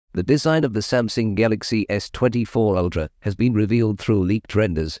The design of the Samsung Galaxy S24 Ultra has been revealed through leaked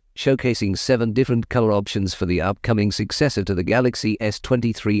renders, showcasing 7 different color options for the upcoming successor to the Galaxy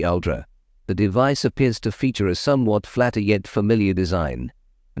S23 Ultra. The device appears to feature a somewhat flatter yet familiar design.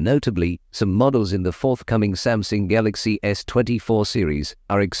 Notably, some models in the forthcoming Samsung Galaxy S24 series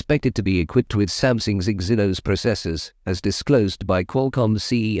are expected to be equipped with Samsung's Exynos processors, as disclosed by Qualcomm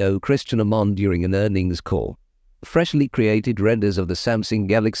CEO Cristian Amon during an earnings call. Freshly created renders of the Samsung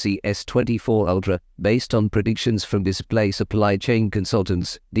Galaxy S24 Ultra, based on predictions from display supply chain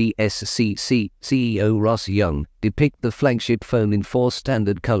consultants DSCC CEO Ross Young, depict the flagship phone in 4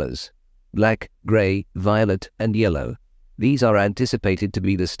 standard colors: black, gray, violet, and yellow. These are anticipated to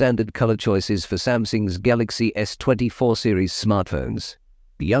be the standard color choices for Samsung's Galaxy S24 series smartphones.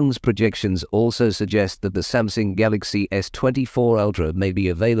 Young's projections also suggest that the Samsung Galaxy S24 Ultra may be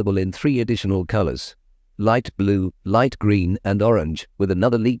available in 3 additional colors: light blue, light green, and orange, with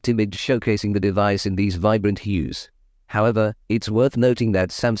another leaked image showcasing the device in these vibrant hues. However, it's worth noting that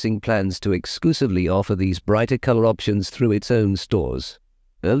Samsung plans to exclusively offer these brighter color options through its own stores.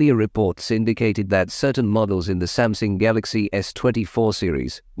 Earlier reports indicated that certain models in the Samsung Galaxy S24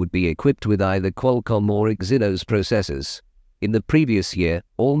 series would be equipped with either Qualcomm or Exynos processors. In the previous year,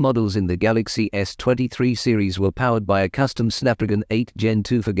 all models in the Galaxy S23 series were powered by a custom Snapdragon 8 Gen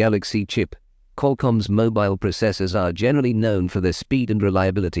 2 for Galaxy chip. Qualcomm's mobile processors are generally known for their speed and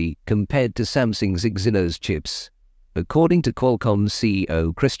reliability compared to Samsung's Exynos chips. According to Qualcomm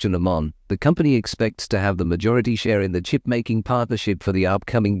CEO Cristian Amon, the company expects to have the majority share in the chip-making partnership for the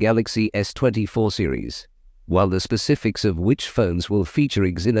upcoming Galaxy S24 series. While the specifics of which phones will feature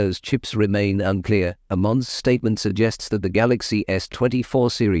Exynos chips remain unclear, Amon's statement suggests that the Galaxy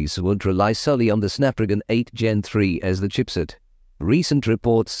S24 series would rely solely on the Snapdragon 8 Gen 3 as the chipset. Recent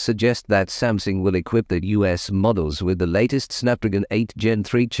reports suggest that Samsung will equip the US models with the latest Snapdragon 8 Gen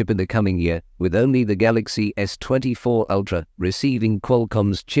 3 chip in the coming year, with only the Galaxy S24 Ultra receiving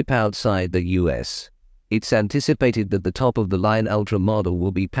Qualcomm's chip outside the US. It's anticipated that the top-of-the-line Ultra model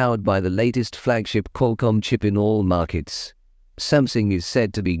will be powered by the latest flagship Qualcomm chip in all markets. Samsung is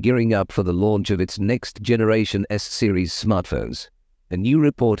said to be gearing up for the launch of its next-generation S-series smartphones. A new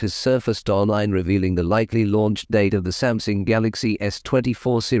report has surfaced online revealing the likely launch date of the Samsung Galaxy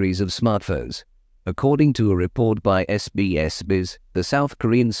S24 series of smartphones. According to a report by SBS Biz, the South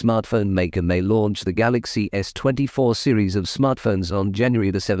Korean smartphone maker may launch the Galaxy S24 series of smartphones on January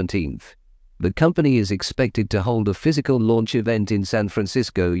the 17th. The company is expected to hold a physical launch event in San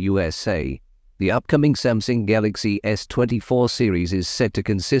Francisco, USA. The upcoming Samsung Galaxy S24 series is set to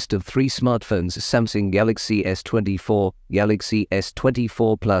consist of 3 smartphones: Samsung Galaxy S24, Galaxy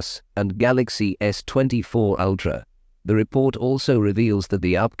S24 Plus, and Galaxy S24 Ultra. The report also reveals that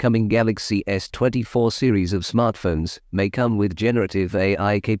the upcoming Galaxy S24 series of smartphones may come with generative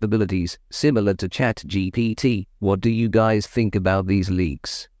AI capabilities, similar to ChatGPT. What do you guys think about these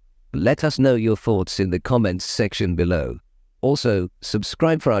leaks? Let us know your thoughts in the comments section below. Also,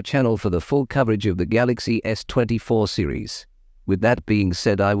 subscribe for our channel for the full coverage of the Galaxy S24 series. With that being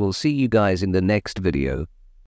said, I will see you guys in the next video.